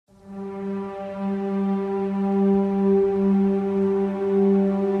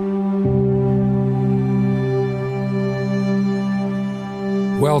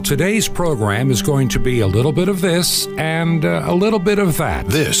Well, today's program is going to be a little bit of this and a little bit of that.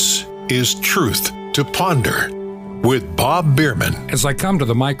 This is Truth to Ponder with Bob Bierman. As I come to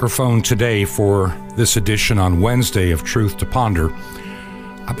the microphone today for this edition on Wednesday of Truth to Ponder,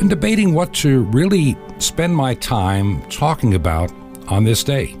 I've been debating what to really spend my time talking about on this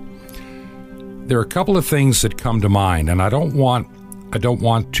day. There are a couple of things that come to mind, and I don't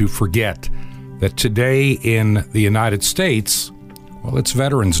want to forget that today in the United States, well, it's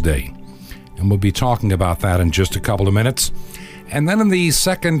Veterans Day, and we'll be talking about that in just a couple of minutes. And then in the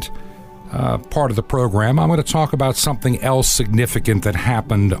second part of the program, I'm going to talk about something else significant that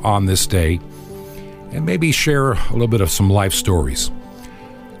happened on this day, and maybe share a little bit of some life stories.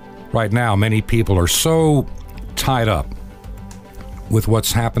 Right now, many people are so tied up with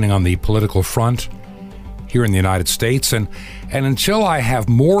what's happening on the political front here in the United States, and until I have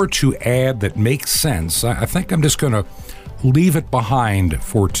more to add that makes sense, I think I'm just going to leave it behind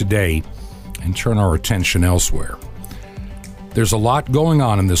for today and turn our attention elsewhere. There's a lot going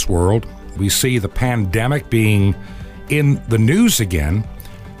on in this world. We see the pandemic being in the news again,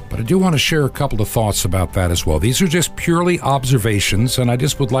 but I do want to share a couple of thoughts about that as well. These are just purely observations, and I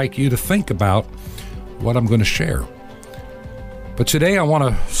just would like you to think about what I'm going to share. But today I want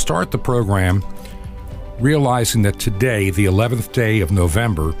to start the program realizing that today, the 11th day of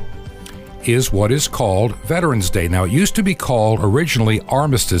November, is what is called Veterans Day. Now, it used to be called originally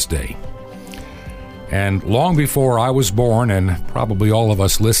Armistice Day. And long before I was born, and probably all of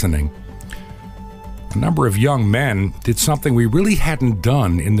us listening, a number of young men did something we really hadn't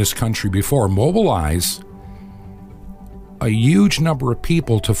done in this country before: mobilize a huge number of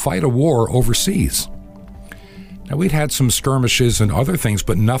people to fight a war overseas. Now, we'd had some skirmishes and other things,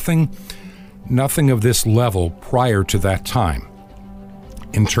 but nothing of this level prior to that time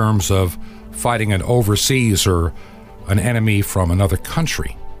in terms of fighting an overseas or an enemy from another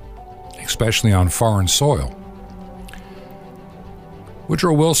country, especially on foreign soil.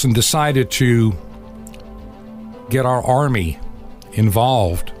 Woodrow Wilson decided to get our Army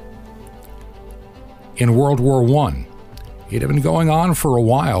involved in World War I. It had been going on for a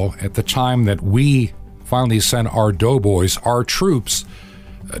while at the time that we finally sent our doughboys, our troops,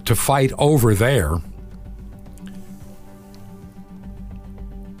 to fight over there.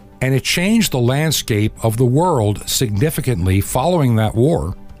 And it changed the landscape of the world significantly following that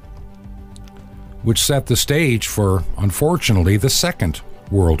war, which set the stage for, unfortunately, the Second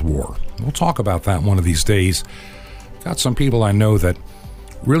World War. We'll talk about that one of these days. Got some people I know that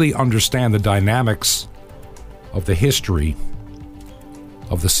really understand the dynamics of the history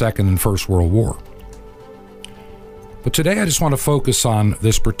of the Second and First World War. But today I just want to focus on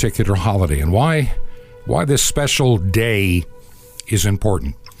this particular holiday and why this special day is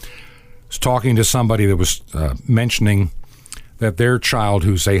important. I was talking to somebody that was mentioning that their child,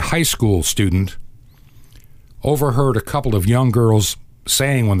 who's a high school student, overheard a couple of young girls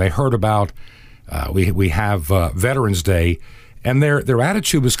saying when they heard about we have Veterans Day, and their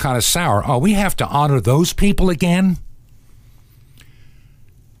attitude was kind of sour. Oh, we have to honor those people again?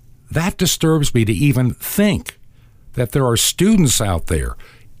 That disturbs me to even think that there are students out there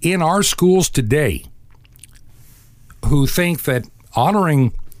in our schools today who think that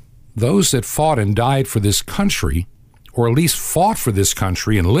honoring those that fought and died for this country, or at least fought for this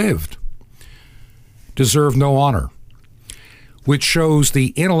country and lived, deserve no honor, which shows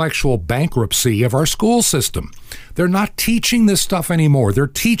the intellectual bankruptcy of our school system. They're not teaching this stuff anymore. They're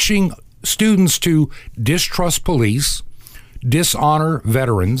teaching students to distrust police, dishonor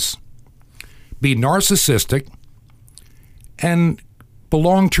veterans, be narcissistic, and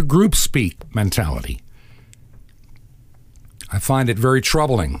belong to group speak mentality. I find it very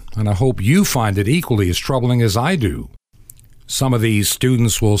troubling, and I hope you find it equally as troubling as I do. Some of these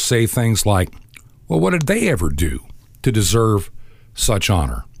students will say things like, well, what did they ever do to deserve such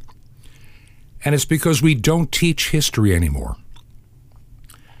honor? And it's because we don't teach history anymore.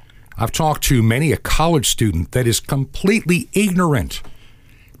 I've talked to many a college student that is completely ignorant,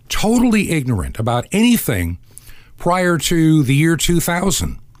 totally ignorant about anything prior to the year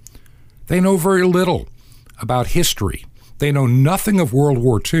 2000. They know very little about history. They know nothing of World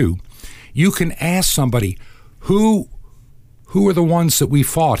War II. You can ask somebody, who are the ones that we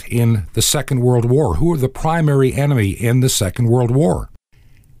fought in the Second World War? Who are the primary enemy in the Second World War?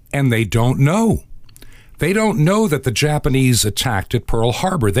 And they don't know. They don't know that the Japanese attacked at Pearl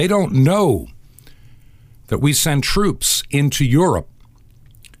Harbor. They don't know that we sent troops into Europe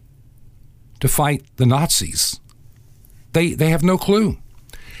to fight the Nazis. They have no clue.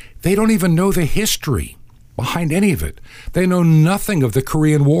 They don't even know the history behind any of it. They know nothing of the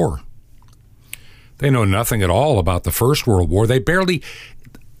Korean War. They know nothing at all about the First World War. They barely,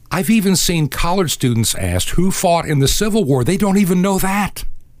 I've even seen college students asked who fought in the Civil War. They don't even know that.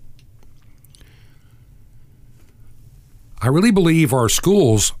 I really believe our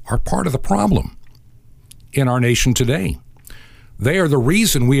schools are part of the problem in our nation today. They are the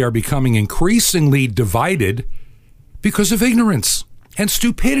reason we are becoming increasingly divided because of ignorance and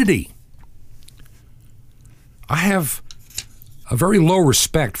stupidity. I have a very low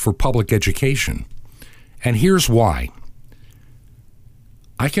respect for public education, and here's why.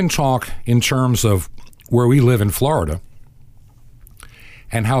 I can talk in terms of where we live in Florida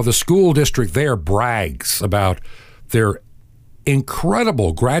and how the school district there brags about their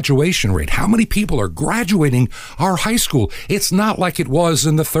incredible graduation rate. How many people are graduating our high school? It's not like it was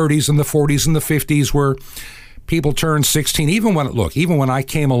in the 30s and the 40s and the 50s where people turned 16. Even when I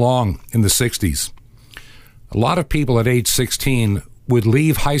came along in the 60s, a lot of people at age 16 would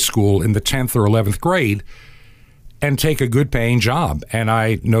leave high school in the 10th or 11th grade and take a good paying job. And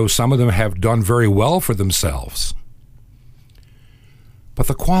I know some of them have done very well for themselves. But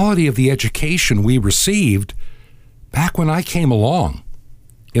the quality of the education we received back when I came along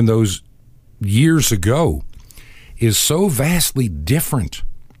in those years ago is so vastly different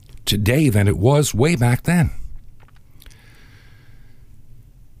today than it was way back then.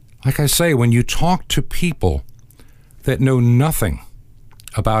 Like I say, when you talk to people that know nothing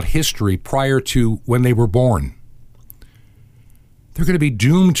about history prior to when they were born, they're going to be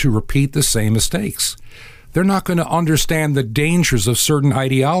doomed to repeat the same mistakes. They're not going to understand the dangers of certain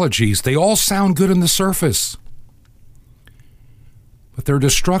ideologies. They all sound good on the surface, but they're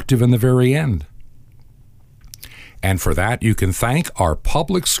destructive in the very end. And for that, you can thank our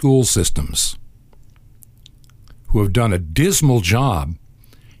public school systems, who have done a dismal job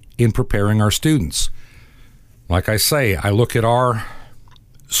in preparing our students. Like I say, I look at our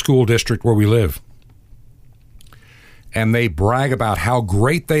school district where we live, and they brag about how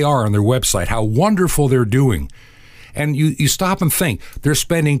great they are on their website, how wonderful they're doing. And you stop and think, they're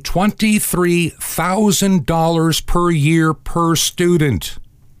spending $23,000 per year per student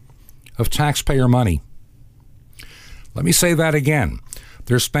of taxpayer money. Let me say that again.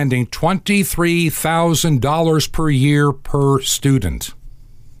 They're spending $23,000 per year per student.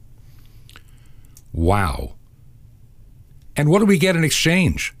 Wow. And what do we get in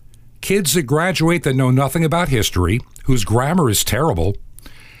exchange? Kids that graduate that know nothing about history, whose grammar is terrible.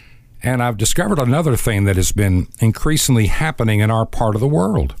 And I've discovered another thing that has been increasingly happening in our part of the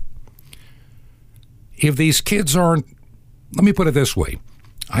world. If these kids aren't, let me put it this way.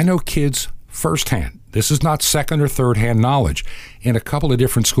 I know kids firsthand. This is not second or third hand knowledge in a couple of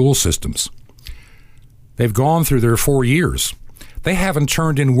different school systems. They've gone through their 4 years. They haven't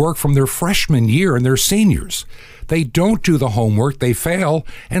turned in work from their freshman year and their seniors. They don't do the homework, they fail,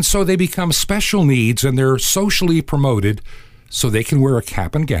 and so they become special needs and they're socially promoted so they can wear a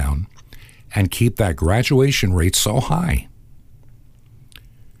cap and gown and keep that graduation rate so high.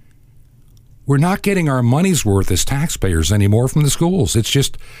 We're not getting our money's worth as taxpayers anymore from the schools. It's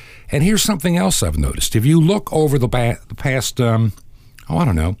just, and here's something else I've noticed. If you look over the past, let's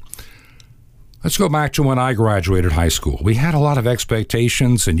go back to when I graduated high school. We had a lot of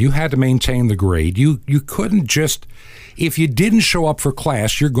expectations, and you had to maintain the grade. You couldn't just, if you didn't show up for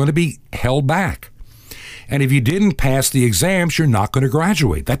class, you're going to be held back. And if you didn't pass the exams, you're not going to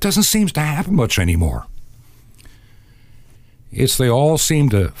graduate. That doesn't seem to happen much anymore. They all seem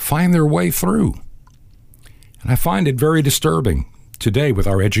to find their way through. And I find it very disturbing today with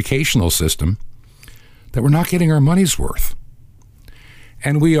our educational system that we're not getting our money's worth.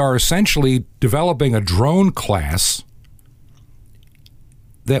 And we are essentially developing a drone class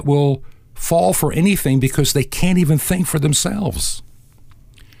that will fall for anything because they can't even think for themselves.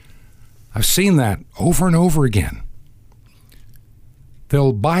 I've seen that over and over again.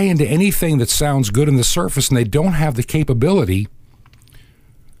 They'll buy into anything that sounds good on the surface, and they don't have the capability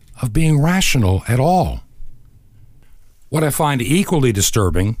of being rational at all. What I find equally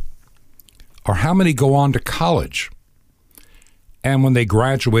disturbing are how many go on to college and when they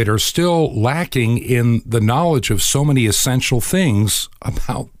graduate are still lacking in the knowledge of so many essential things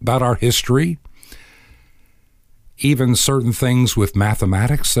about our history, even certain things with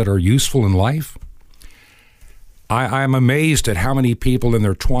mathematics that are useful in life. I'm amazed at how many people in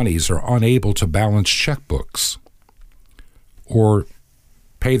their 20s are unable to balance checkbooks or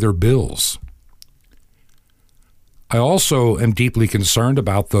pay their bills. I also am deeply concerned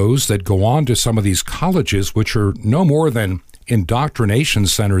about those that go on to some of these colleges, which are no more than indoctrination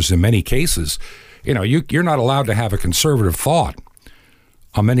centers in many cases. You're not allowed to have a conservative thought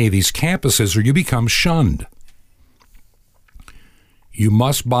on many of these campuses or you become shunned. You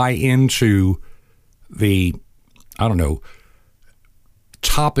must buy into the,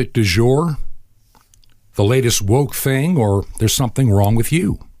 topic du jour, the latest woke thing, or there's something wrong with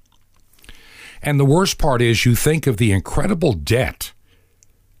you. And the worst part is you think of the incredible debt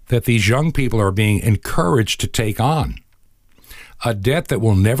that these young people are being encouraged to take on. A debt that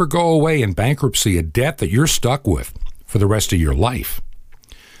will never go away in bankruptcy, a debt that you're stuck with for the rest of your life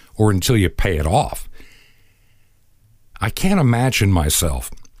or until you pay it off. I can't imagine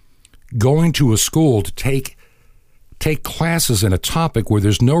myself going to a school to take classes in a topic where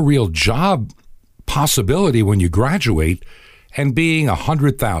there's no real job possibility when you graduate and being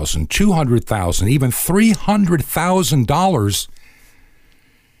 $100,000, $200,000, even $300,000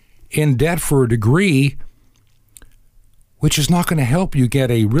 in debt for a degree, which is not going to help you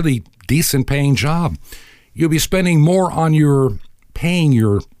get a really decent paying job. You'll be spending more on paying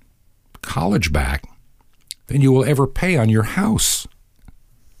your college back than you will ever pay on your house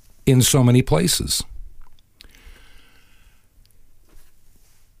in so many places.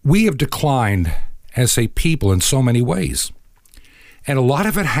 We have declined as a people in so many ways. And a lot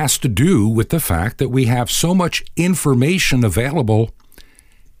of it has to do with the fact that we have so much information available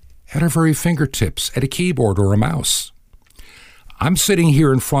at our very fingertips, at a keyboard or a mouse. I'm sitting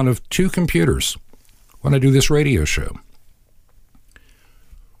here in front of two computers when I do this radio show.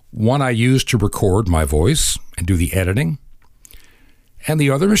 One I use to record my voice and do the editing, and the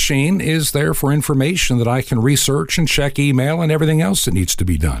other machine is there for information that I can research and check email and everything else that needs to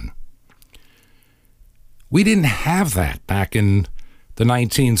be done. We didn't have that back in the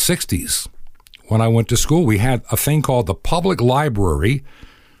 1960s. When I went to school, we had a thing called the Public Library,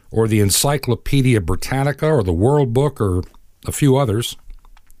 or the Encyclopedia Britannica, or the World Book, or a few others.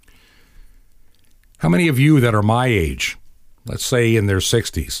 How many of you that are my age, let's say in their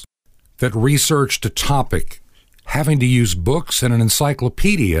 60s, that researched a topic having to use books and an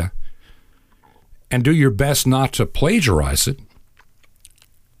encyclopedia and do your best not to plagiarize it,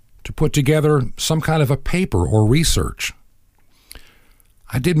 to put together some kind of a paper or research?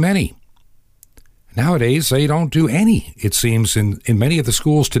 I did many. Nowadays, they don't do any, it seems, in many of the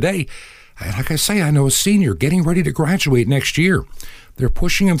schools today. Like I say, I know a senior getting ready to graduate next year. They're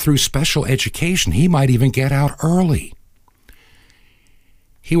pushing him through special education. He might even get out early.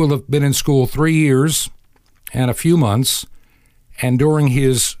 He will have been in school 3 years and a few months, and during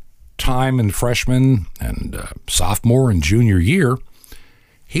his time in freshman and sophomore and junior year,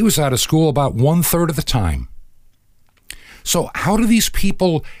 he was out of school about 1/3 of the time. So how do these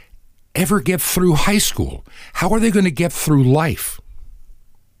people ever get through high school? How are they going to get through life?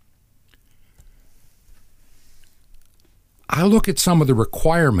 I look at some of the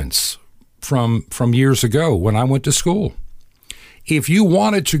requirements from years ago when I went to school. If you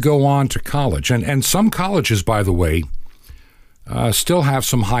wanted to go on to college, and some colleges, by the way, still have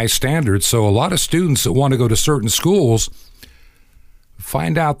some high standards, so a lot of students that want to go to certain schools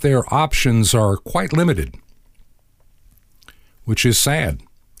find out their options are quite limited, which is sad.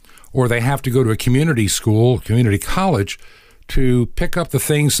 Or they have to go to a community school, community college, to pick up the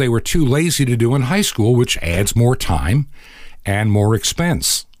things they were too lazy to do in high school, which adds more time and more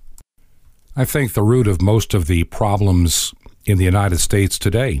expense. I think the root of most of the problems in the United States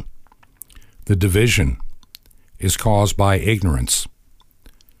today, the division, is caused by ignorance.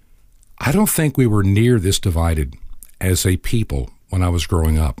 I don't think we were near this divided as a people when I was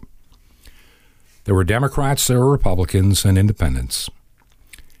growing up. There were Democrats, there were Republicans, and independents.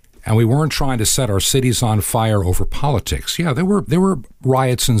 And we weren't trying to set our cities on fire over politics. Yeah, there were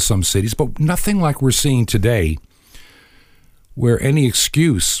riots in some cities, but nothing like we're seeing today, where any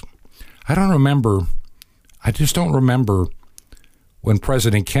excuse. I just don't remember when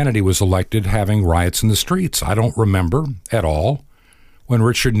President Kennedy was elected having riots in the streets. I don't remember at all when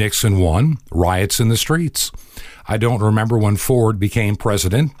Richard Nixon won, riots in the streets. I don't remember when Ford became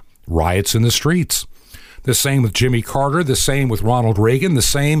president, riots in the streets. The same with Jimmy Carter, the same with Ronald Reagan, the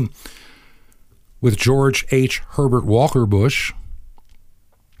same with George H. Herbert Walker Bush,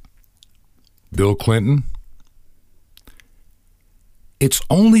 Bill Clinton. It's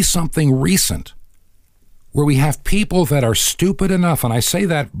only something recent where we have people that are stupid enough, and I say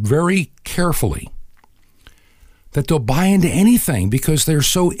that very carefully, that they'll buy into anything because they're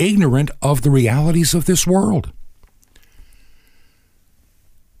so ignorant of the realities of this world.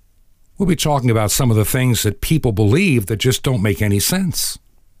 We'll be talking about some of the things that people believe that just don't make any sense.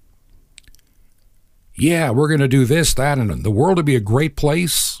 Yeah, we're going to do this, that, and the world will be a great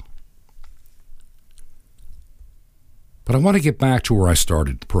place. But I want to get back to where I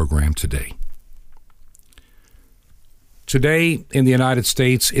started the program today. Today in the United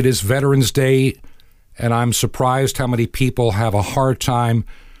States, it is Veterans Day, and I'm surprised how many people have a hard time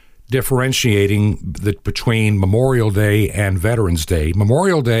differentiating between Memorial Day and Veterans Day.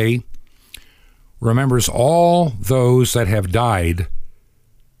 Memorial Day remembers all those that have died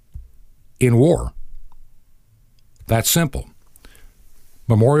in war. That's simple.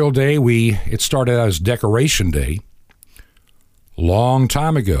 Memorial Day, it started out as Decoration Day a long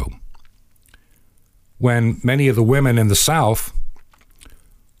time ago, when many of the women in the South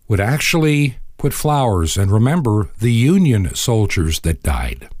would actually put flowers and remember the Union soldiers that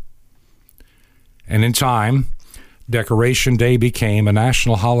died. And in time, Decoration Day became a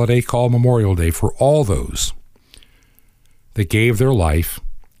national holiday called Memorial Day for all those that gave their life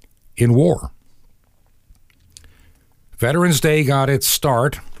in war. Veterans Day got its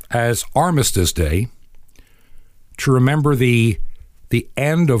start as Armistice Day to remember the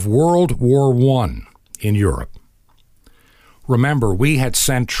end of World War I in Europe. Remember, we had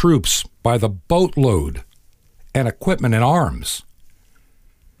sent troops by the boatload and equipment and arms,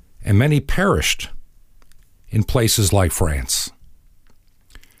 and many perished in places like France.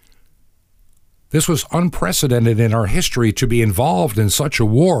 This was unprecedented in our history to be involved in such a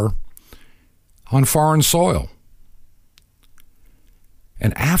war on foreign soil.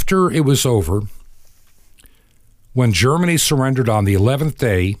 And after it was over, when Germany surrendered on the 11th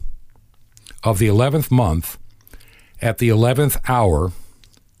day of the 11th month, at the 11th hour,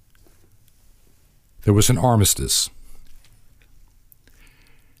 there was an armistice.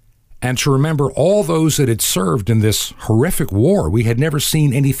 And to remember all those that had served in this horrific war, we had never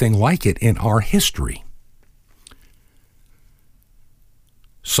seen anything like it in our history.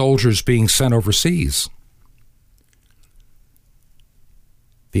 Soldiers being sent overseas.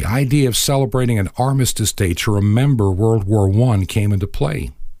 The idea of celebrating an Armistice Day to remember World War I came into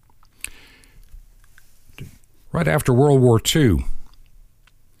play. Right after World War II,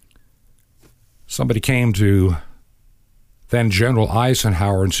 somebody came to then General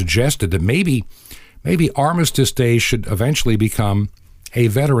Eisenhower and suggested that maybe Armistice Day should eventually become a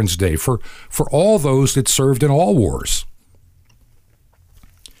Veterans Day for all those that served in all wars.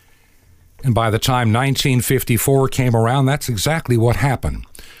 And by the time 1954 came around, that's exactly what happened.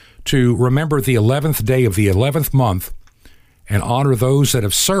 To remember the 11th day of the 11th month and honor those that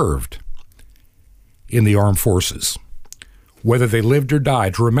have served in the armed forces, whether they lived or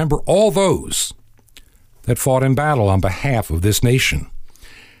died, to remember all those that fought in battle on behalf of this nation.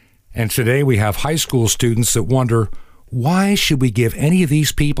 And today we have high school students that wonder, why should we give any of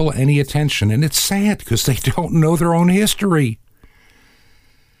these people any attention? And it's sad because they don't know their own history.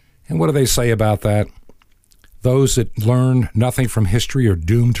 And what do they say about that? Those that learn nothing from history are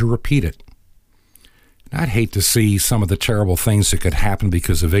doomed to repeat it. I'd hate to see some of the terrible things that could happen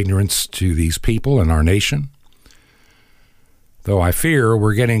because of ignorance to these people in our nation. Though I fear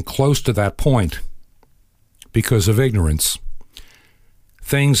we're getting close to that point because of ignorance.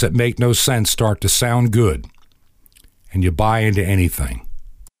 Things that make no sense start to sound good, and you buy into anything.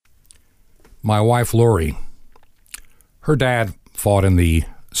 My wife, Lori, her dad fought in the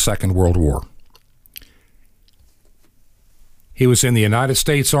Second World War. He was in the United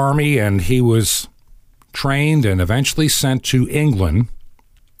States Army, and he was trained and eventually sent to England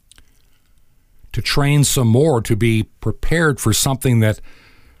to train some more, to be prepared for something that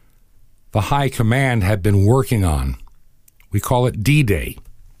the High Command had been working on. We call it D-Day,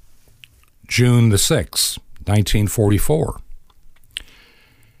 June the 6th, 1944.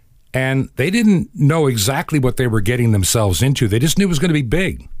 And they didn't know exactly what they were getting themselves into. They just knew it was going to be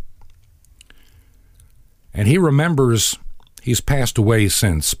big. And he remembers, he's passed away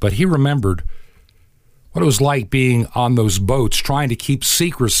since, but he remembered what it was like being on those boats trying to keep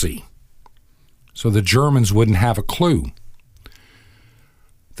secrecy so the Germans wouldn't have a clue.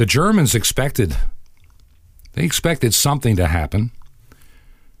 The Germans expected something to happen.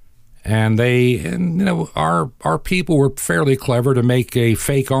 And our people were fairly clever to make a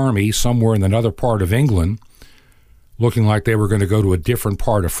fake army somewhere in another part of England, looking like they were going to go to a different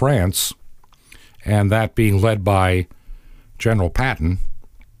part of France, and that being led by General Patton.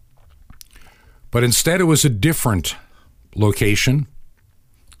 But instead it was a different location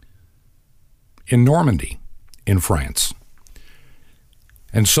in Normandy, in France.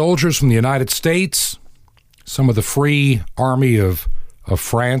 And soldiers from the United States, some of the Free Army of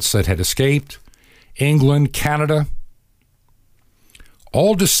France that had escaped, England, Canada,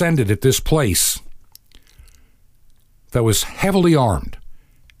 all descended at this place that was heavily armed.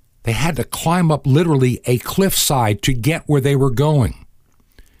 They had to climb up literally a cliffside to get where they were going.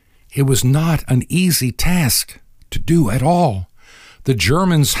 It was not an easy task to do at all. The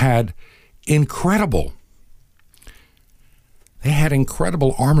Germans had incredible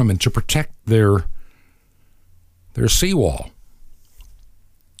armament to protect their seawall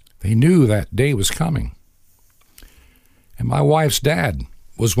They knew that day was coming. And my wife's dad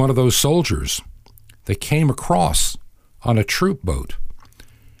was one of those soldiers that came across on a troop boat,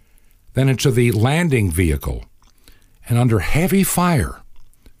 then into the landing vehicle, and under heavy fire,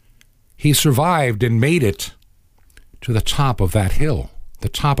 he survived and made it to the top of that hill, the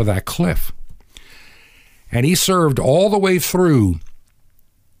top of that cliff. And he served all the way through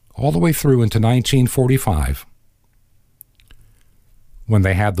into 1945. When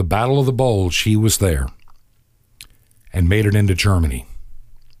they had the Battle of the Bulge, he was there and made it into Germany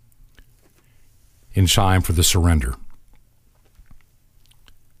in time for the surrender.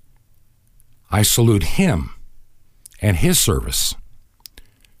 I salute him and his service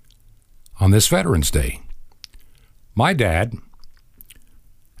on this Veterans Day. My dad,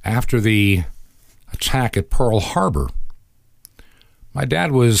 after the attack at Pearl Harbor, my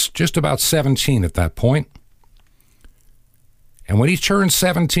dad was just about 17 at that point. And when he turned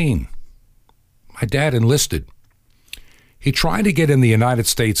 17, my dad enlisted. He tried to get in the United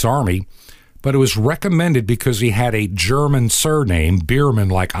States Army, but it was recommended because he had a German surname, Bierman,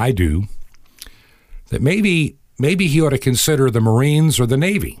 like I do, that maybe he ought to consider the Marines or the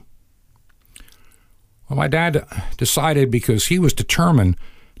Navy. Well, my dad decided, because he was determined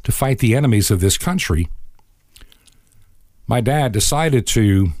to fight the enemies of this country, my dad decided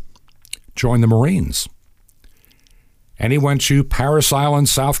to join the Marines. And he went to Parris Island,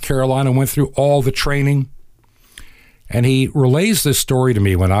 South Carolina, went through all the training. And he relays this story to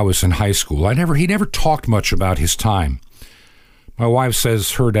me when I was in high school. He never talked much about his time. My wife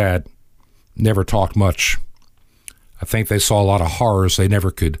says her dad never talked much. I think they saw a lot of horrors they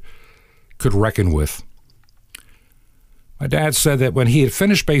never could reckon with. My dad said that when he had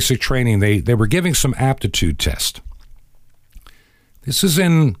finished basic training, they were giving some aptitude test. This is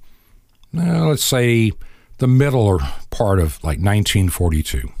in, let's say, the middle or part of like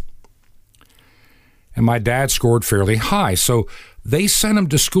 1942. And my dad scored fairly high, so they sent him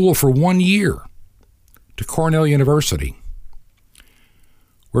to school for 1 year to Cornell University,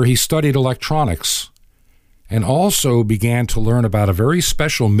 where he studied electronics and also began to learn about a very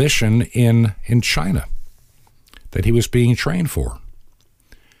special mission in China that he was being trained for.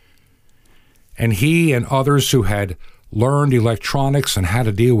 And he and others who had learned electronics and how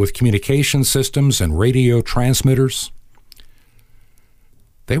to deal with communication systems and radio transmitters,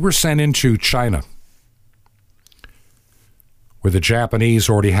 they were sent into China, where the Japanese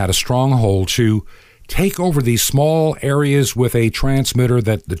already had a stronghold, to take over these small areas with a transmitter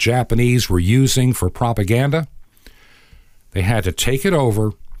that the Japanese were using for propaganda. They had to take it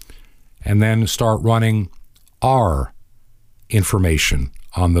over and then start running our information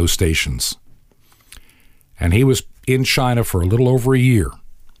on those stations. And he was in China for a little over a year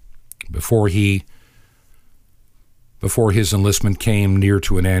before his enlistment came near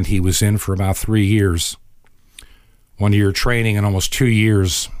to an end. He was in for about 3 years. 1 year training and almost 2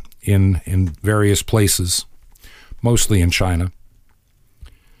 years in various places, mostly in China.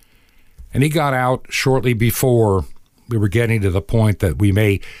 And he got out shortly before we were getting to the point that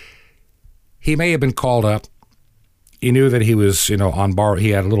he may have been called up. He knew that he was, he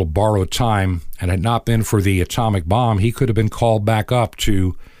had a little borrowed time, and had not been for the atomic bomb, he could have been called back up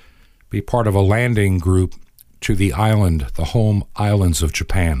to be part of a landing group to the home islands of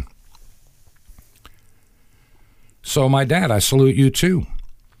Japan. So my dad, I salute you too.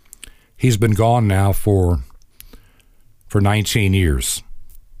 He's been gone now for 19 years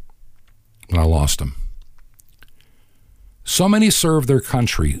when I lost him. So many serve their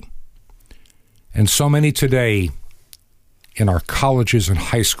country, and so many today in our colleges and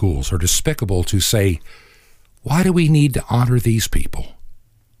high schools are despicable to say, why do we need to honor these people?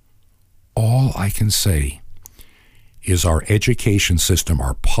 All I can say is our education system,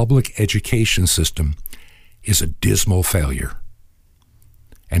 our public education system, is a dismal failure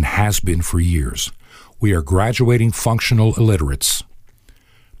and has been for years. We are graduating functional illiterates.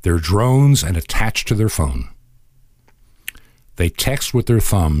 They're drones and attached to their phone. They text with their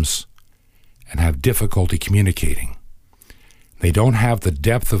thumbs and have difficulty communicating. They don't have the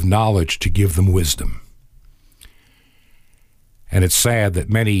depth of knowledge to give them wisdom. And it's sad that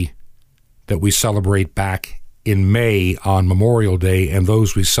many that we celebrate back in May on Memorial Day and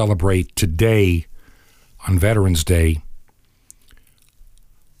those we celebrate today on Veterans Day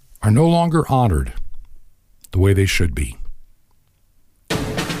are no longer honored the way they should be.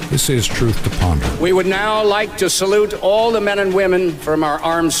 This is Truth to Ponder. We would now like to salute all the men and women from our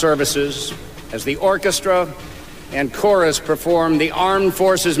armed services as the orchestra and chorus perform the Armed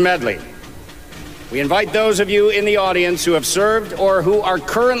Forces Medley. We invite those of you in the audience who have served or who are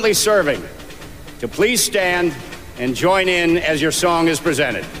currently serving to please stand and join in as your song is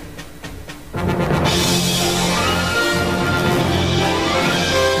presented.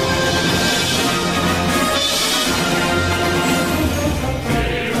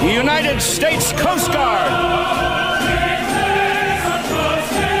 the United States Coast Guard.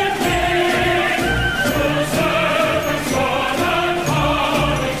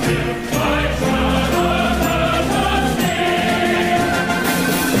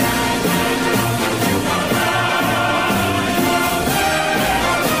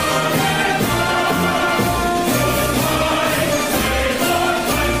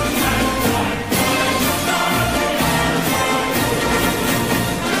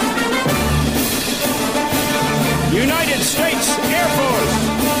 United States Air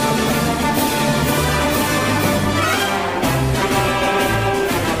Force.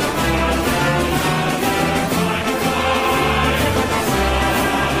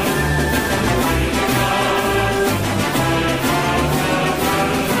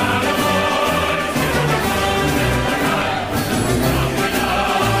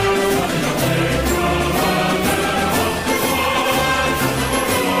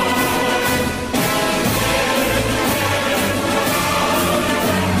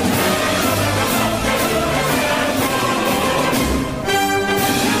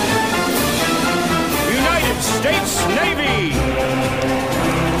 States Navy.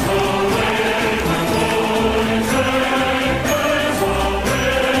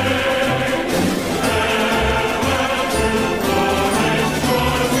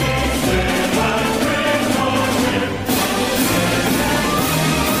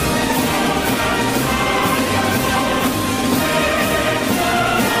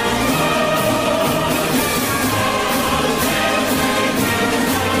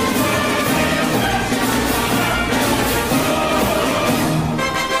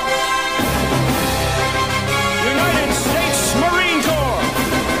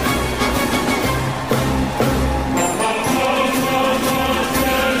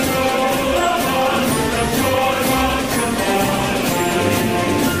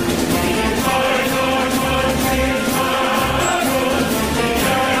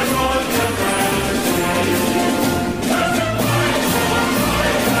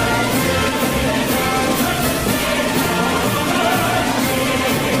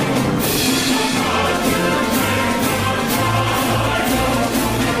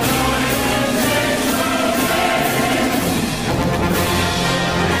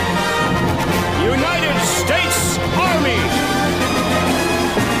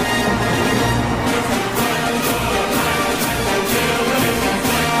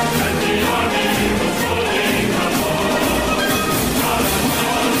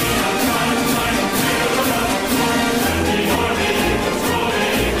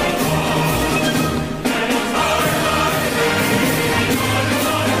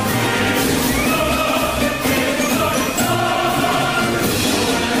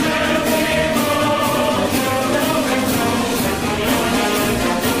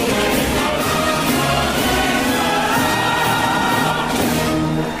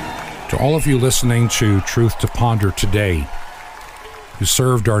 All of you listening to Truth to Ponder today, who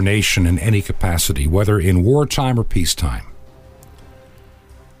served our nation in any capacity, whether in wartime or peacetime,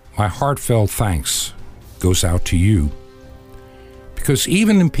 my heartfelt thanks goes out to you. Because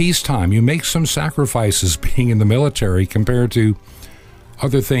even in peacetime, you make some sacrifices being in the military compared to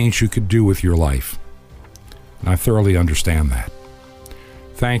other things you could do with your life. And I thoroughly understand that.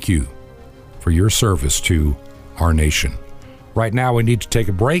 Thank you for your service to our nation. Right now, we need to take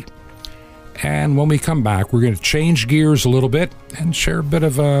a break. And when we come back, we're going to change gears a little bit and share a bit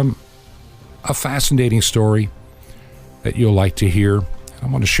of a fascinating story that you'll like to hear. I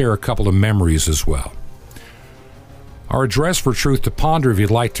want to share a couple of memories as well. Our address for Truth to Ponder, if you'd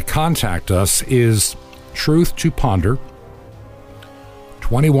like to contact us, is Truth to Ponder,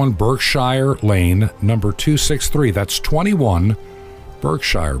 21 Berkshire Lane, number 263. That's 21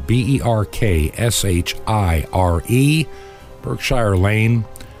 Berkshire, Berkshire, Berkshire Lane.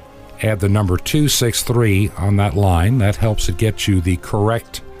 Add the number 263 on that line. That helps it get you the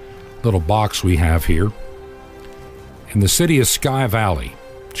correct little box we have here. In the city of Sky Valley,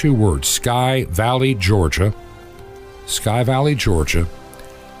 2 words, Sky Valley, Georgia. Sky Valley, Georgia.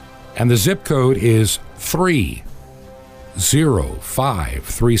 And the zip code is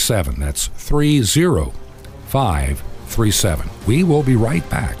 30537. That's 30537. We will be right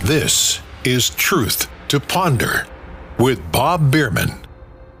back. This is Truth to Ponder with Bob Bierman.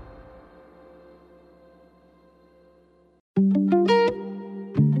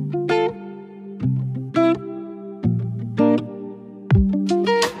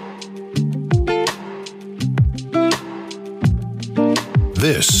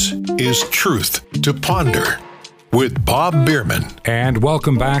 This is Truth to Ponder with Bob Bierman. And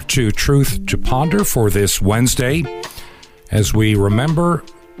welcome back to Truth to Ponder for this Wednesday, as we remember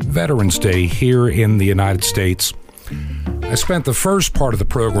Veterans Day here in the United States. I spent the first part of the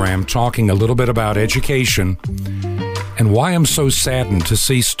program talking a little bit about education and why I'm so saddened to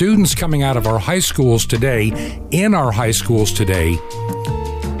see students coming out of our high schools today,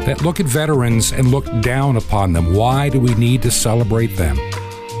 that look at veterans and look down upon them. Why do we need to celebrate them?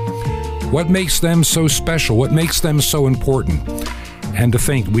 What makes them so special? What makes them so important? And to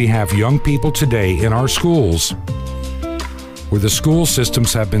think we have young people today in our schools where the school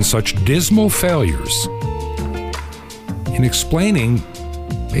systems have been such dismal failures in explaining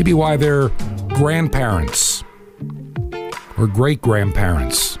maybe why their grandparents or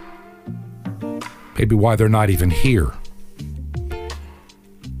great-grandparents, maybe why they're not even here.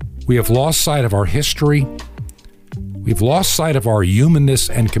 We have lost sight of our history. We've lost sight of our humanness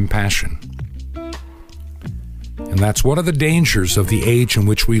and compassion. And that's one of the dangers of the age in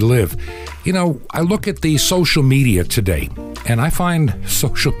which we live. You know, I look at the social media today, and I find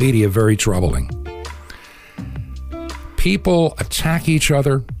social media very troubling. People attack each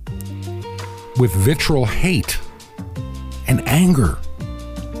other with vitriol hate and anger.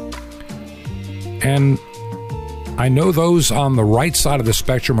 And I know those on the right side of the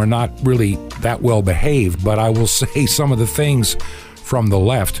spectrum are not really that well behaved, but I will say some of the things from the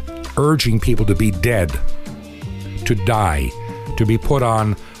left urging people to be dead, to die, to be put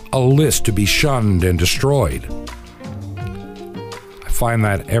on a list, to be shunned and destroyed. I find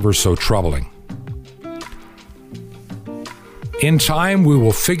that ever so troubling. In time, we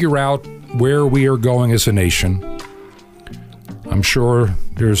will figure out where we are going as a nation. I'm sure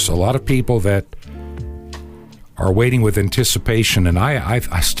there's a lot of people that are waiting with anticipation, and I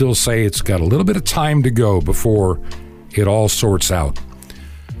still say it's got a little bit of time to go before it all sorts out.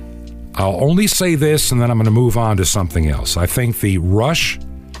 I'll only say this, and then I'm going to move on to something else. I think the rush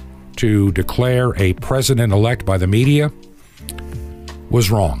to declare a president-elect by the media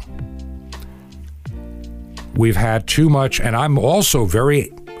was wrong. We've had too much, and I'm also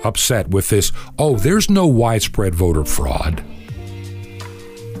very upset with this. Oh, there's no widespread voter fraud.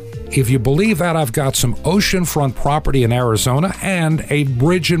 If you believe that, I've got some oceanfront property in Arizona and a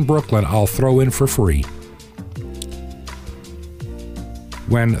bridge in Brooklyn I'll throw in for free.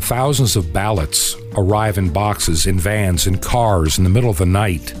 When thousands of ballots arrive in boxes, in vans, in cars in the middle of the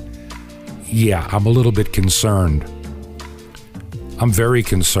night, yeah, I'm a little bit concerned. I'm very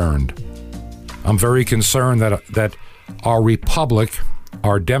concerned. I'm very concerned that our republic,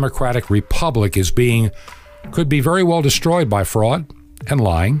 our democratic republic, could be very well destroyed by fraud and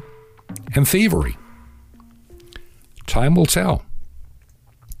lying and thievery. Time will tell.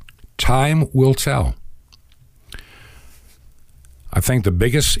 Time will tell. I think the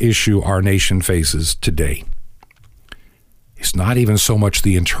biggest issue our nation faces today is not even so much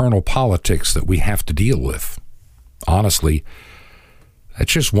the internal politics that we have to deal with. Honestly,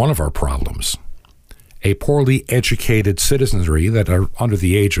 that's just one of our problems. A poorly educated citizenry that are under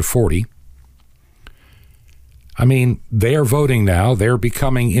the age of 40. I mean, they are voting now. They're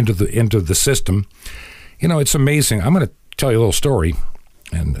becoming into the system. You know, it's amazing. I'm going to tell you a little story,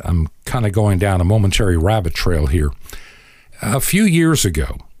 and I'm kind of going down a momentary rabbit trail here. A few years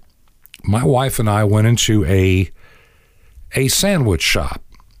ago, my wife and I went into a sandwich shop.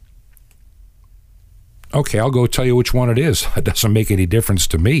 Okay, I'll go tell you which one it is. It doesn't make any difference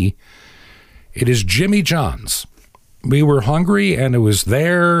to me. It is Jimmy John's. We were hungry, and it was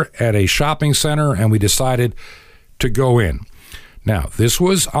there at a shopping center, and we decided to go in. Now, this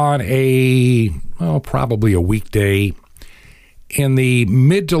was on probably a weekday in the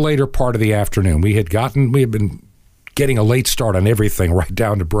mid to later part of the afternoon. We had been getting a late start on everything, right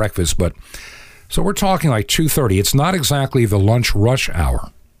down to breakfast, but so we're talking like 2:30. It's not exactly the lunch rush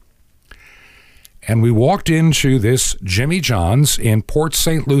hour. And we walked into this Jimmy John's in Port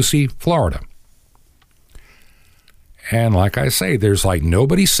St. Lucie, Florida. And like I say, there's like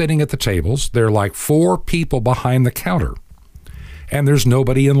nobody sitting at the tables. There are like 4 people behind the counter. And there's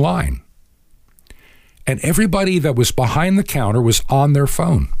nobody in line. And everybody that was behind the counter was on their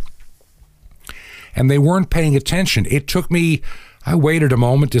phone. And they weren't paying attention. I waited a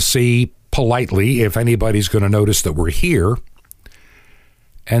moment to see politely if anybody's going to notice that we're here.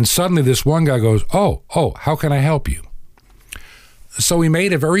 And suddenly this one guy goes, oh, how can I help you? So we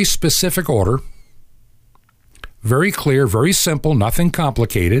made a very specific order. Very clear, very simple, nothing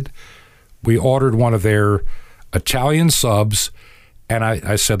complicated. We ordered one of their Italian subs, and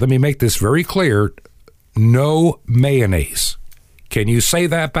I said, let me make this very clear, no mayonnaise. Can you say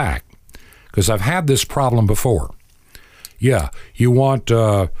that back? Because I've had this problem before. Yeah, you want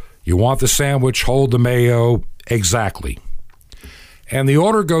the sandwich, hold the mayo, exactly. And the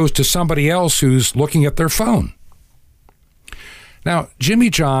order goes to somebody else who's looking at their phone. Now, Jimmy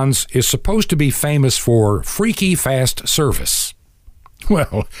John's is supposed to be famous for freaky fast service.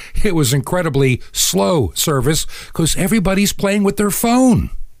 Well, it was incredibly slow service because everybody's playing with their phone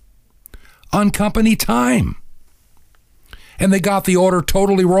on company time. And they got the order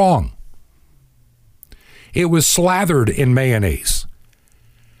totally wrong. It was slathered in mayonnaise.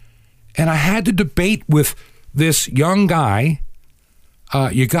 And I had to debate with this young guy.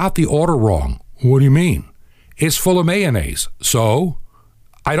 You got the order wrong. What do you mean? It's full of mayonnaise. So,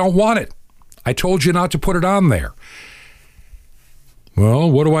 I don't want it. I told you not to put it on there.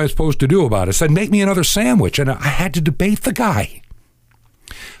 Well, what am I supposed to do about it? I said, make me another sandwich. And I had to debate the guy.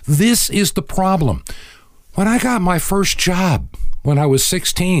 This is the problem. When I got my first job when I was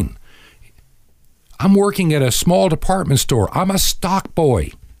 16, I'm working at a small department store. I'm a stock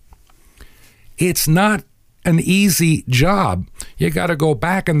boy. It's not an easy job. You got to go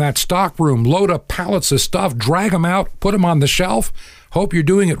back in that stock room, load up pallets of stuff, drag them out, put them on the shelf, hope you're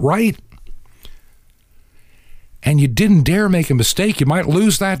doing it right. And you didn't dare make a mistake. You might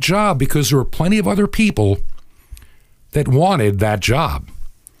lose that job because there were plenty of other people that wanted that job.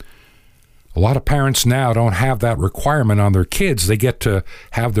 A lot of parents now don't have that requirement on their kids. They get to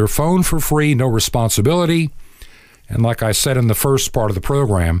have their phone for free, no responsibility. And like I said in the first part of the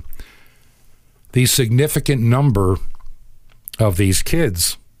program, the significant number of these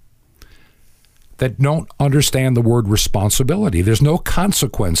kids that don't understand the word responsibility. There's no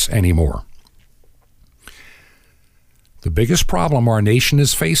consequence anymore. The biggest problem our nation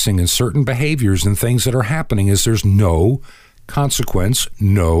is facing in certain behaviors and things that are happening is there's no consequence,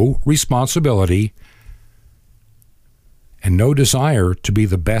 no responsibility, and no desire to be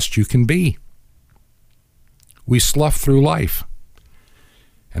the best you can be. We slough through life.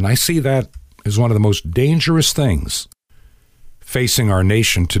 And I see that as one of the most dangerous things facing our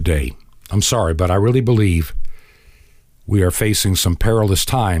nation today. I'm sorry, but I really believe we are facing some perilous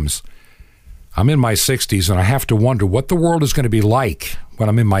times. I'm in my 60s, and I have to wonder what the world is going to be like when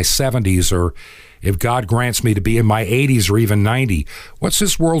I'm in my 70s, or if God grants me to be in my 80s or even 90. What's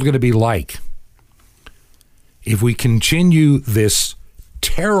this world going to be like if we continue this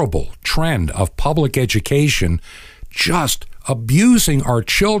terrible trend of public education, just abusing our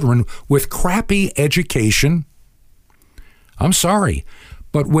children with crappy education? I'm sorry,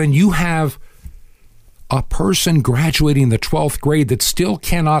 but when you have a person graduating the 12th grade that still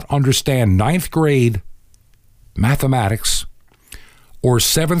cannot understand 9th grade mathematics or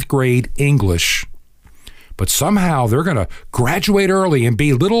 7th grade English, but somehow they're going to graduate early and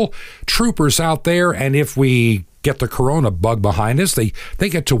be little troopers out there, and if we get the corona bug behind us, they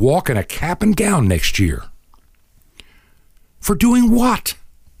get to walk in a cap and gown next year. For doing what?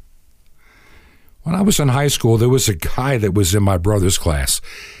 When I was in high school, there was a guy that was in my brother's class.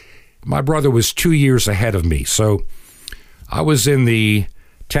 My brother was 2 years ahead of me, so I was in the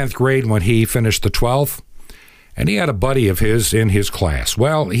 10th grade when he finished the 12th, and he had a buddy of his in his class.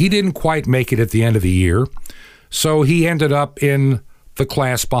 Well, he didn't quite make it at the end of the year, so he ended up in the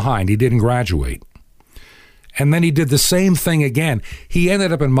class behind. He didn't graduate. And then he did the same thing again. He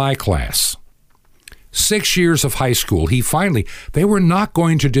ended up in my class. 6 years of high school. They were not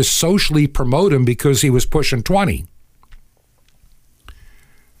going to just socially promote him because he was pushing 20.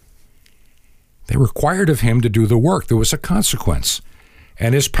 They required of him to do the work. There was a consequence.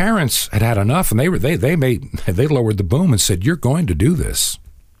 And his parents had had enough, and they lowered the boom and said, "You're going to do this."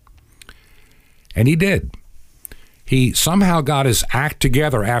 And he did. He somehow got his act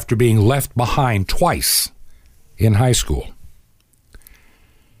together after being left behind twice in high school.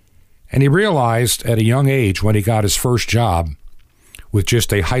 And he realized at a young age, when he got his first job with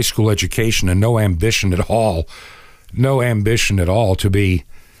just a high school education and no ambition at all to be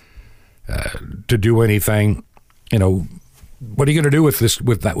to do anything, what are you going to do with this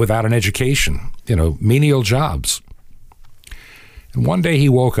without an education? Menial jobs. And one day he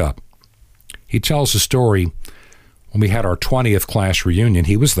woke up. He tells a story when we had our 20th class reunion.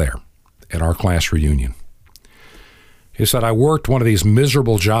 He was there at our class reunion. He said, "I worked one of these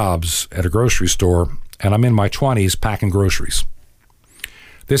miserable jobs at a grocery store, and I'm in my 20s packing groceries.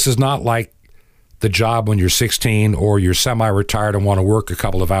 This is not like the job when you're 16 or you're semi-retired and want to work a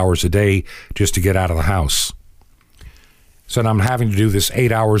couple of hours a day just to get out of the house. Said, I'm having to do this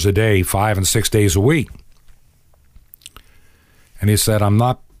 8 hours a day, 5 and 6 days a week." And he said, "I'm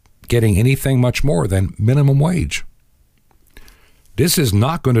not getting anything much more than minimum wage. This is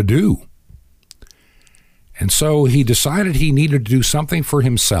not going to do." And so he decided he needed to do something for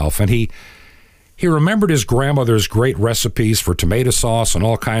himself. And he remembered his grandmother's great recipes for tomato sauce and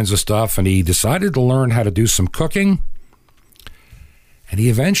all kinds of stuff. And he decided to learn how to do some cooking. And he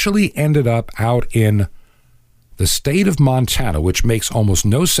eventually ended up out in the state of Montana, which makes almost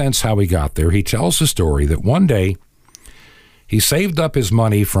no sense how he got there. He tells the story that one day he saved up his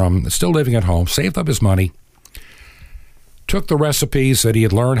money from still living at home, saved up his money, took the recipes that he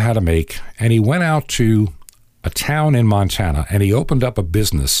had learned how to make, and he went out to a town in Montana, and he opened up a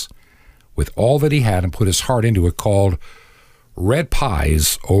business with all that he had and put his heart into it called Red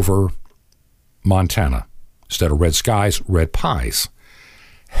Pies over Montana. Instead of Red Skies, Red Pies.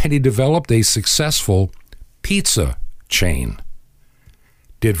 And he developed a successful pizza chain.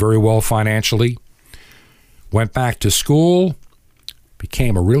 Did very well financially. Went back to school,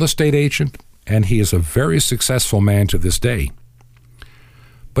 became a real estate agent, and he is a very successful man to this day.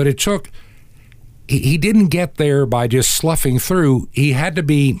 But it took, he didn't get there by just sloughing through. He had to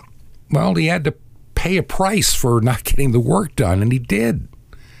he had to pay a price for not getting the work done, and he did.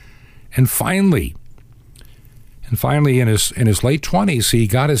 And finally, in his late 20s, he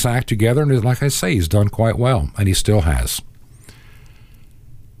got his act together, and like I say, he's done quite well, and he still has.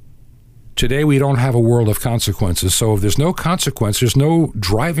 Today, we don't have a world of consequences, so if there's no consequence, there's no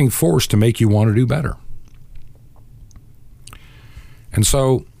driving force to make you want to do better. And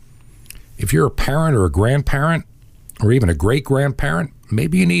so, if you're a parent or a grandparent, or even a great-grandparent,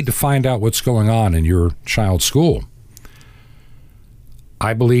 maybe you need to find out what's going on in your child's school.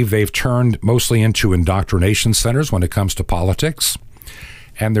 I believe they've turned mostly into indoctrination centers when it comes to politics,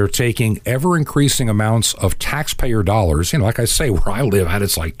 and they're taking ever-increasing amounts of taxpayer dollars. Like I say, where I live at,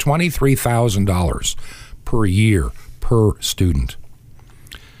 it's like $23,000 per year per student.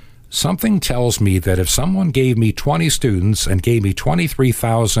 Something tells me that if someone gave me 20 students and gave me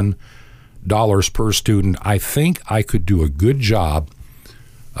 $23,000 per student, I think I could do a good job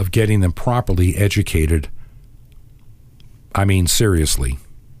of getting them properly educated. I mean, seriously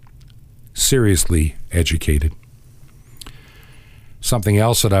educated. Something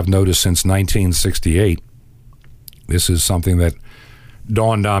else that I've noticed since 1968, this is something that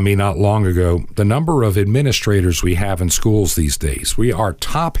dawned on me not long ago, the number of administrators we have in schools these days. We are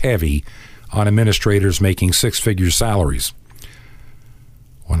top-heavy on administrators making six-figure salaries.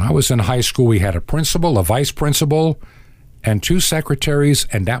 When I was in high school, we had a principal, a vice principal, and 2 secretaries,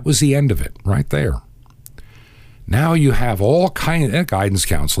 and that was the end of it, right there. Now you have all kinds of guidance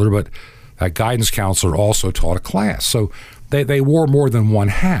counselor, but that guidance counselor also taught a class. So they wore more than one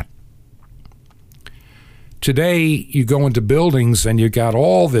hat. Today, you go into buildings and you got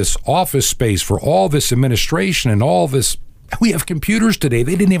all this office space for all this administration and all this. We have computers today.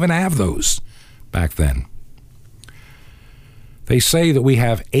 They didn't even have those back then. They say that we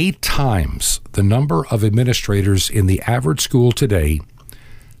have 8 times the number of administrators in the average school today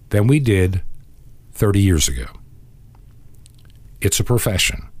than we did 30 years ago. It's a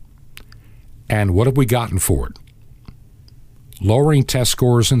profession. And what have we gotten for it? Lowering test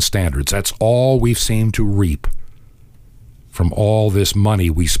scores and standards. That's all we've seemed to reap from all this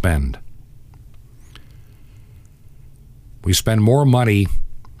money we spend. We spend more money,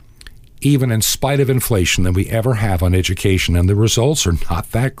 even in spite of inflation, than we ever have on education, and the results are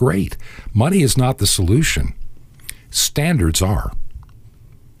not that great. Money is not the solution. Standards are.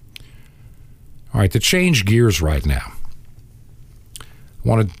 All right, to change gears right now, I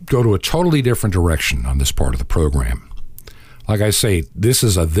want to go to a totally different direction on this part of the program. Like I say, this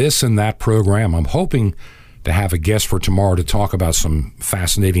is a this and that program. I'm hoping to have a guest for tomorrow to talk about some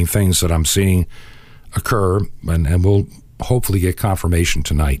fascinating things that I'm seeing occur, and we'll hopefully get confirmation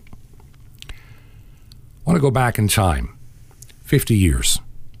tonight. I want to go back in time, 50 years.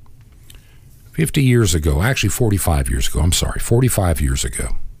 50 years ago, actually 45 years ago, 45 years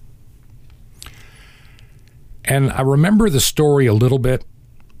ago. And I remember the story a little bit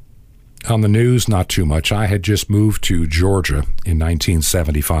on the news, not too much. I had just moved to Georgia in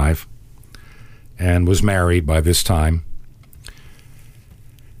 1975 and was married by this time.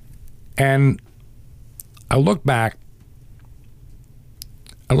 And I look back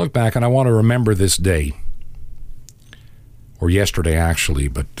and I want to remember this day, or yesterday actually,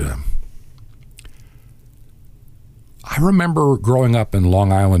 but I remember growing up in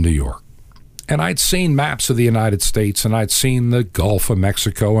Long Island, New York. And I'd seen maps of the United States, and I'd seen the Gulf of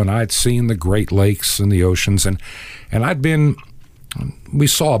Mexico, and I'd seen the Great Lakes and the oceans, and we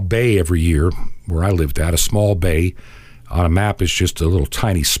saw a bay every year where I lived at. A small bay on a map is just a little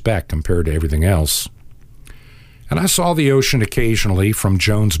tiny speck compared to everything else. And I saw the ocean occasionally from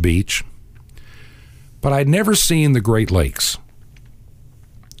Jones Beach, but I'd never seen the Great Lakes.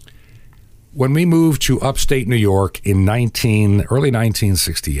 When we moved to upstate New York in early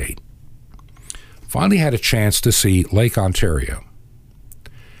 1968, finally had a chance to see Lake Ontario.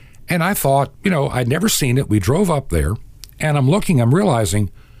 And I thought, I'd never seen it. We drove up there, and I'm realizing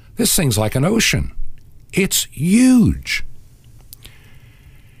this thing's like an ocean. It's huge.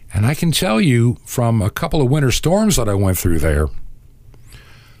 And I can tell you from a couple of winter storms that I went through there,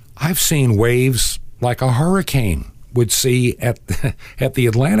 I've seen waves like a hurricane would see at the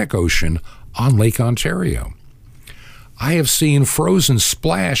Atlantic Ocean on Lake Ontario. I have seen frozen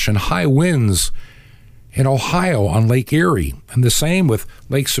splash and high winds in Ohio on Lake Erie, and the same with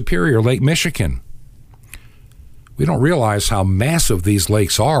Lake Superior, Lake Michigan. We don't realize how massive these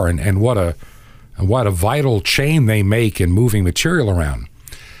lakes are and what a vital chain they make in moving material around.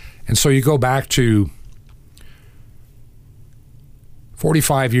 And so you go back to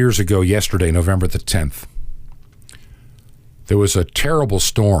 45 years ago yesterday, November the 10th. There was a terrible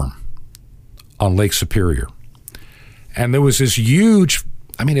storm on Lake Superior. And there was this huge,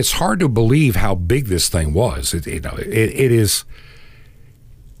 I mean, it's hard to believe how big this thing was.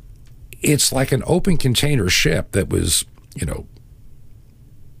 It's like an open container ship that was,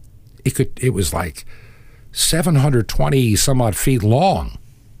 it was like 720 some odd feet long,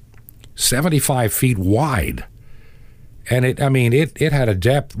 75 feet wide. And it had a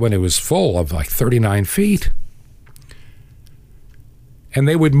depth when it was full of like 39 feet. And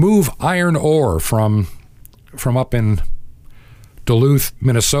they would move iron ore from up in Duluth,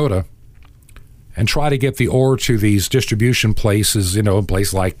 Minnesota, and try to get the ore to these distribution places, a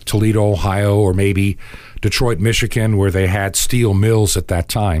place like Toledo, Ohio, or maybe Detroit, Michigan, where they had steel mills at that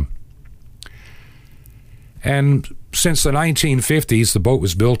time. And since the 1950s, the boat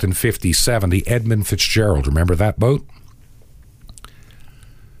was built in 57, the Edmund Fitzgerald. Remember that boat?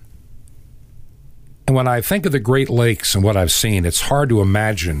 And when I think of the Great Lakes and what I've seen, it's hard to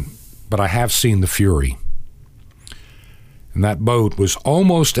imagine, but I have seen the Fury. And that boat was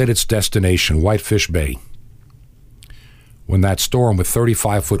almost at its destination, Whitefish Bay, when that storm with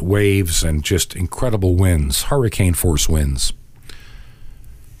 35-foot waves and just incredible winds, hurricane-force winds.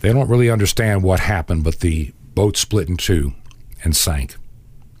 They don't really understand what happened, but the boat split in two and sank.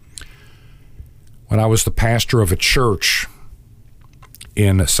 When I was the pastor of a church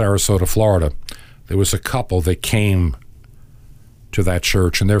in Sarasota, Florida, there was a couple that came to that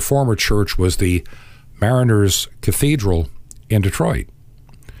church, and their former church was the Mariners Cathedral in Detroit.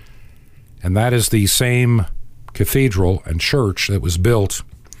 And that is the same cathedral and church that was built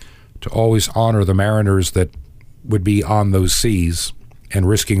to always honor the mariners that would be on those seas and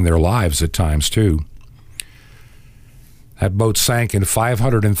risking their lives at times too. That boat sank in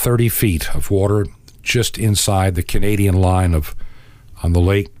 530 feet of water just inside the Canadian line on the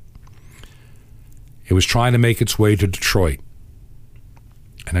lake. It was trying to make its way to Detroit.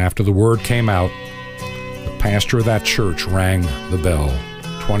 And after the word came out, the pastor of that church rang the bell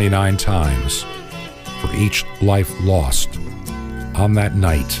 29 times for each life lost on that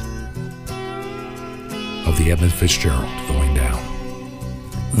night of the Edmund Fitzgerald going down.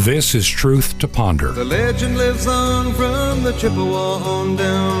 This is Truth to Ponder. The legend lives on from the Chippewa on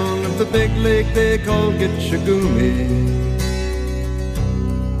down of the big lake they call Gitchagumi.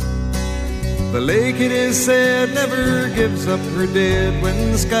 The lake, it is said, never gives up her dead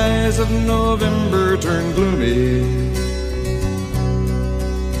when the skies of November turn gloomy.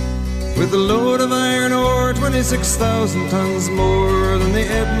 With a load of iron ore, 26,000 tons more than the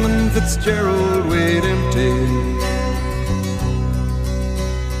Edmund Fitzgerald weighed empty.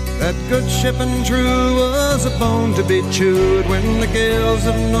 That good ship and true was a bone to be chewed when the gales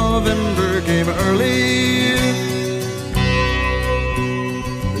of November came early.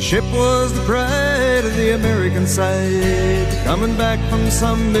 The ship was the pride of the American side, coming back from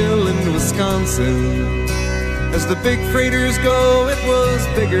some mill in Wisconsin. As the big freighters go, it was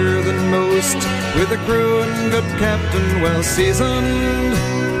bigger than most, with a crew and good captain well seasoned,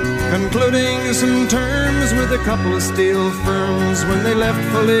 concluding some terms with a couple of steel firms when they left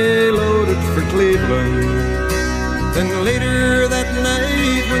fully loaded for Cleveland. Then later that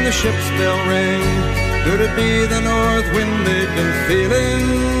night when the ship's bell rang, could it be the north wind they'd been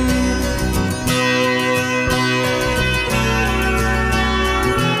feeling?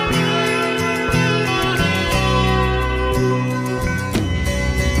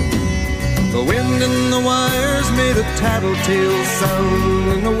 The wind in the wires made a tattletale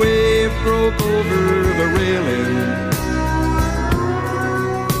sound, and the wave broke over the railing.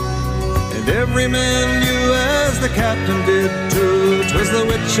 And every man knew, as the captain did too, 'twas the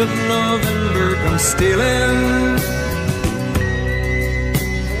witch of November come stealing.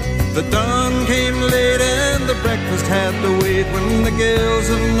 The dawn came late and the breakfast had to wait when the gales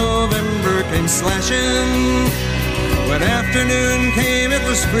of November came slashing. When afternoon came, it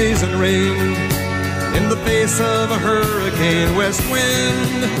was freezing rain in the face of a hurricane west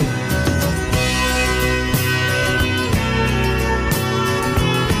wind.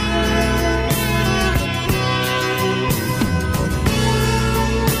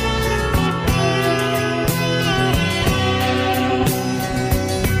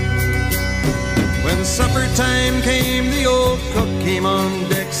 then came the old cook, came on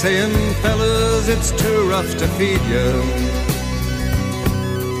deck saying, fellas, it's too rough to feed you.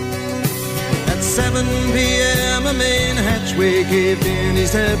 At 7 p.m. a main hatchway caved in. He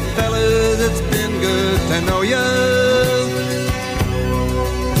said, fellas, it's been good to know ya.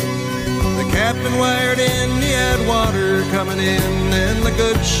 The captain wired in, he had water coming in, and the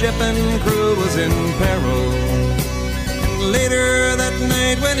good ship and crew was in peril. Later that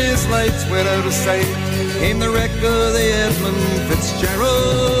night when his lights went out of sight, came the wreck of the Edmund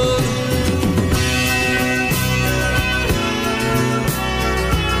Fitzgerald.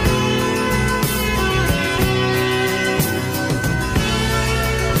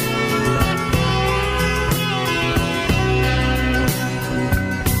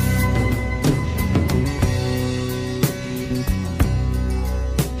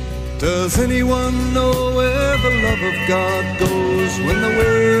 Does anyone know where the love of God goes when the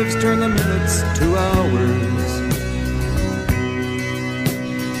waves turn the minutes to hours?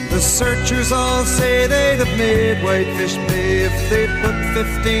 The searchers all say they'd have made Whitefish Bay if they'd put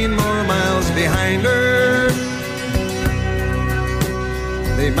 15 more miles behind her.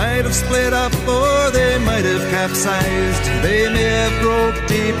 They might have split up or they might have capsized. They may have broke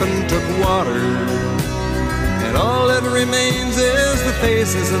deep and took water. And all that remains is the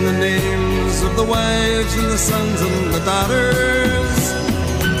faces and the names of the wives and the sons and the daughters.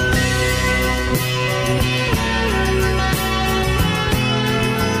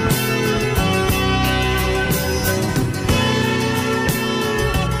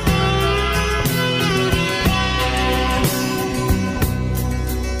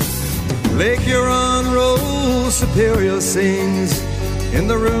 Lake Huron rolls, Superior sings in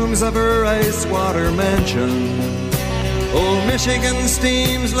the rooms of her ice-water mansion. Old Michigan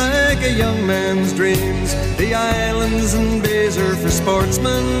steams like a young man's dreams. The islands and bays are for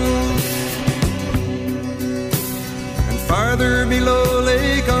sportsmen. And farther below,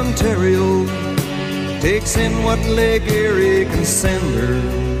 Lake Ontario takes in what Lake Erie can send her.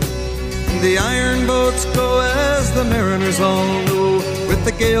 And the iron boats go, as the mariners all know, with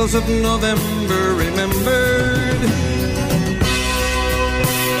the gales of November remembered.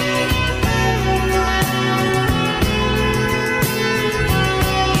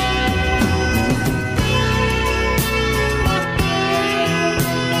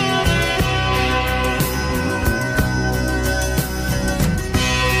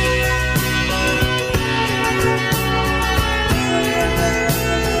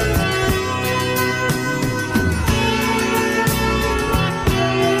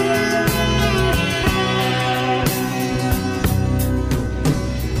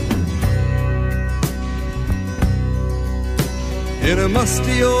 In a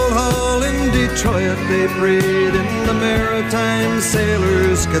musty old hall in Detroit they prayed in the Maritime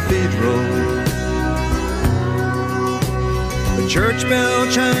Sailors Cathedral. The church bell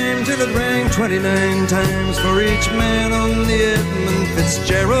chimed till it rang 29 times for each man on the Edmund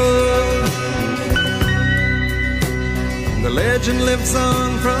Fitzgerald. And the legend lives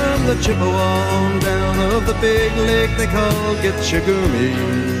on from the Chippewa on down of the big lake they call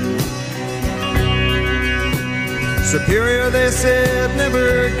Gitchagumi. Superior, they said,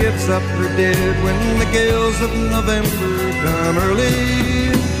 never gives up her dead when the gales of November come early.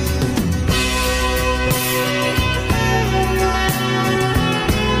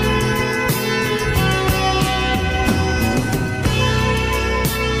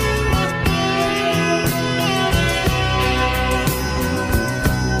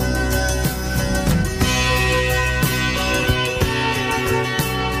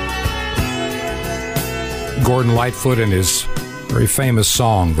 Gordon Lightfoot and his very famous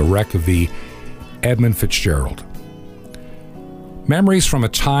song, The Wreck of the Edmund Fitzgerald. Memories from a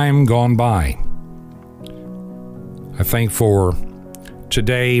time gone by. I think for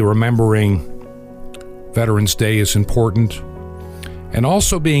today, remembering Veterans Day is important, and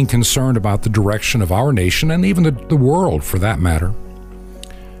also being concerned about the direction of our nation and even the world for that matter.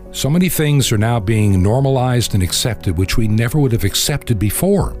 So many things are now being normalized and accepted, which we never would have accepted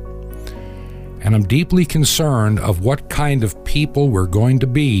before. And I'm deeply concerned of what kind of people we're going to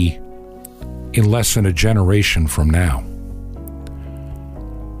be in less than a generation from now.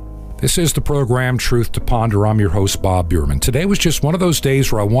 This is the program Truth to Ponder. I'm your host, Bob Bierman. Today was just one of those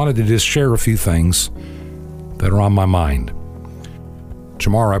days where I wanted to just share a few things that are on my mind.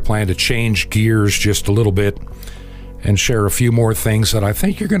 Tomorrow I plan to change gears just a little bit and share a few more things that I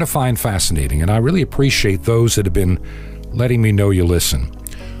think you're going to find fascinating. And I really appreciate those that have been letting me know you listen.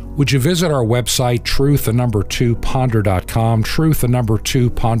 Would you visit our website, truth2ponder.com,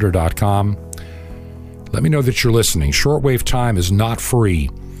 truth2ponder.com. Let me know that you're listening. Shortwave time is not free,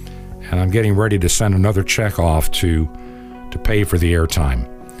 and I'm getting ready to send another check off to pay for the airtime.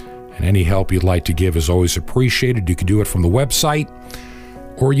 And any help you'd like to give is always appreciated. You can do it from the website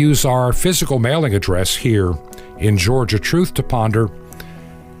or use our physical mailing address here in Georgia, Truth to Ponder,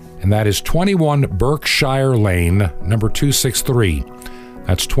 and that is 21 Berkshire Lane, number 263.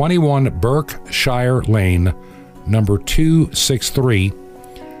 That's 21 Berkshire Lane, number 263.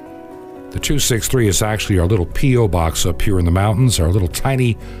 The 263 is actually our little P.O. box up here in the mountains, our little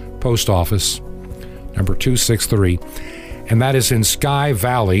tiny post office, number 263. And that is in Sky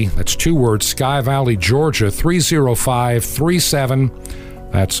Valley. That's two words, Sky Valley, Georgia, 30537.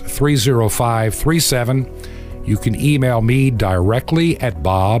 That's 30537. You can email me directly at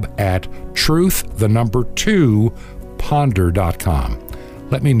bob@truth2ponder.com.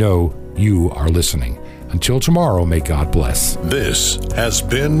 Let me know you are listening. Until tomorrow, may God bless. This has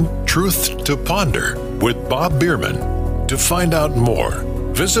been Truth to Ponder with Bob Bierman. To find out more,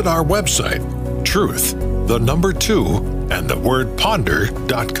 visit our website,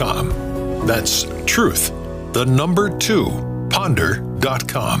 truth2ponder.com. That's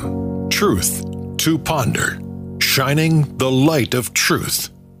truth2ponder.com. Truth to Ponder, shining the light of truth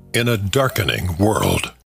in a darkening world.